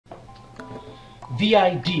The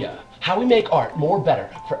Idea, How We Make Art More Better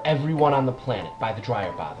for Everyone on the Planet by the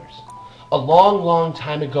Dreyer Brothers. A long, long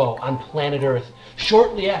time ago on planet Earth,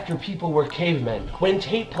 shortly after people were cavemen, when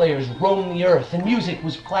tape players roamed the earth and music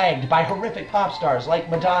was plagued by horrific pop stars like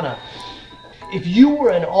Madonna, if you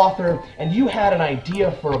were an author and you had an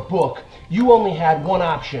idea for a book, you only had one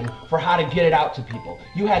option for how to get it out to people.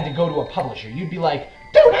 You had to go to a publisher. You'd be like,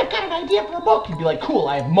 dude, I've got an idea for a book. You'd be like, cool,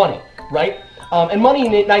 I have money, right? And money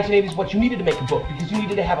in the 1980s is what you needed to make a book, because you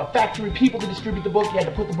needed to have a factory, people to distribute the book. You had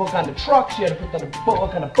to put the book onto trucks, you had to put the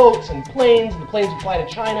book onto boats and the planes would fly to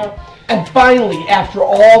China. And finally, after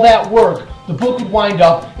all that work, the book would wind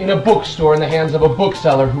up in a bookstore in the hands of a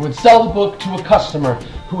bookseller who would sell the book to a customer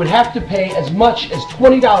who would have to pay as much as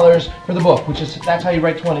 $20 for the book, that's how you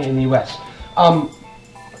write 20 in the US.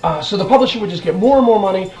 So the publisher would just get more and more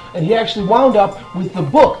money, and he actually wound up with the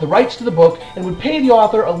book, the rights to the book, and would pay the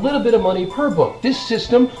author a little bit of money per book. This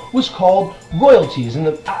system was called royalties, and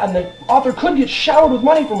the author could get showered with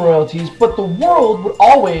money from royalties, but the world would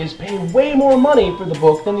always pay way more money for the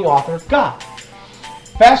book than the author got.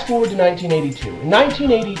 Fast forward to 1982. In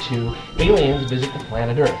 1982, aliens visit the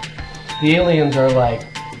planet Earth. The aliens are like,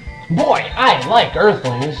 boy, I like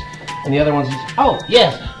Earthlings. And the other one says, oh,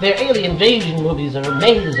 yes, their alien invasion movies are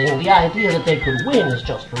amazing. The idea that they could win is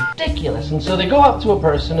just ridiculous. And so they go up to a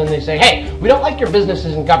person and they say, hey, we don't like your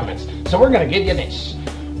businesses and governments, so we're going to give you this.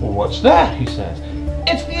 Well, what's that? He says.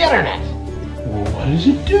 It's the internet. Well, what does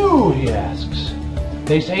it do? He asks.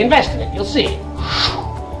 They say, invest in it, you'll see.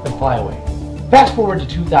 And fly away. Fast forward to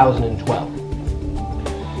 2012.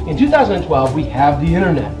 In 2012, we have the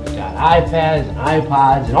internet. We've got iPads and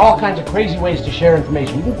iPods and all kinds of crazy ways to share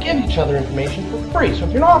information. We can give each other information for free. So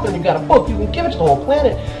if you're an author and you've got a book, you can give it to the whole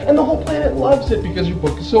planet, and the whole planet loves it because your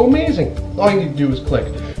book is so amazing. All you need to do is click,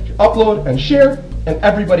 upload, and share, and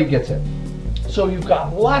everybody gets it. So you've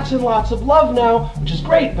got lots and lots of love now, which is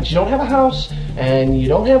great, but you don't have a house, and you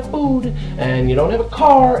don't have food, and you don't have a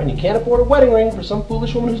car, and you can't afford a wedding ring for some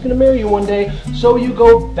foolish woman who's going to marry you one day, so you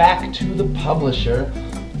go back to the publisher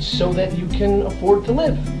so that you can afford to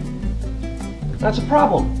live. That's a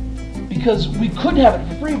problem, because we could have it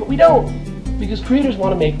for free, but we don't, because creators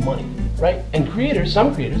want to make money, right? And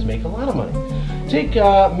some creators make a lot of money. Take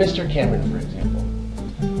Mr. Cameron, for example.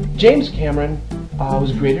 James Cameron was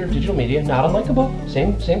a creator of digital media, not unlike a book,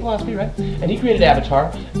 same philosophy, right? And he created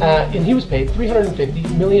Avatar, and he was paid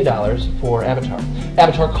 $350 million for Avatar.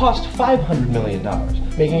 Avatar cost $500 million,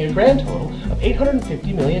 making a grand total of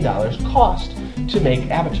 $850 million cost to make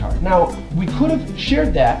Avatar. Now, we could have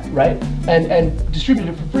shared that, right, and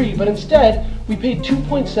distributed it for free, but instead, we paid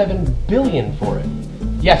 $2.7 billion for it.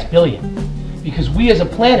 Yes, billion. Because we as a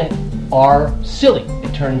planet are silly.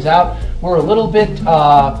 It turns out we're a little bit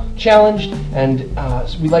challenged, and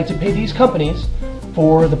we like to pay these companies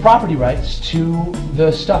for the property rights to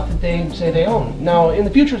the stuff that they say they own. Now, in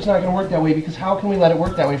the future, it's not going to work that way, because how can we let it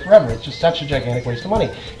work that way forever? It's just such a gigantic waste of money.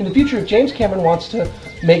 In the future, if James Cameron wants to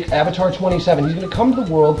make Avatar 27, he's going to come to the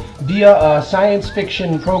world via a science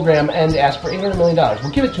fiction program and ask for $800 million.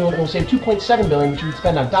 We'll give it to him, and we'll save $2.7 billion, which we can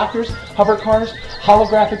spend on doctors, hover cars,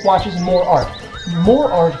 holographic watches, and more art. More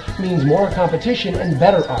art means more competition and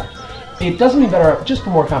better art. It doesn't mean better art just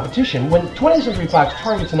for more competition. When 20th Century Fox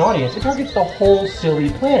targets an audience, it targets the whole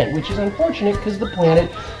silly planet, which is unfortunate because the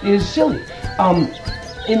planet is silly.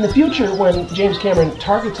 In the future, when James Cameron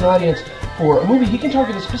targets an audience for a movie, he can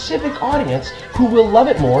target a specific audience who will love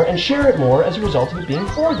it more and share it more as a result of it being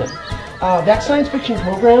for them. That science fiction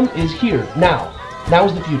program is here, now. Now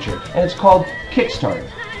is the future, and it's called Kickstarter.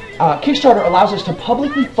 Kickstarter allows us to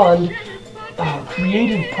publicly fund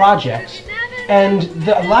creative projects, and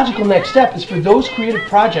the logical next step is for those creative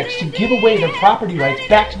projects to give away their property rights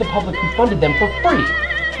back to the public who funded them for free,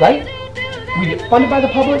 right? We get funded by the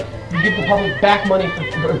public, we give the public back money,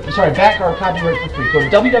 back our copyright for free. Go to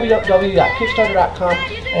www.kickstarter.com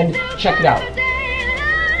and check it out.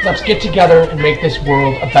 Let's get together and make this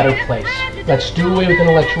world a better place. Let's do away with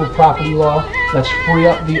intellectual property law. Let's free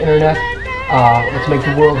up the internet. Let's make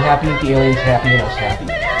the world happy, the aliens happy, and us happy.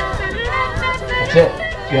 That's it.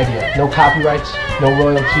 The idea. No copyrights, no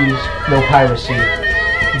royalties, no piracy.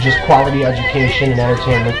 Just quality education and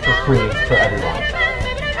entertainment for free for everyone.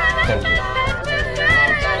 Thank you.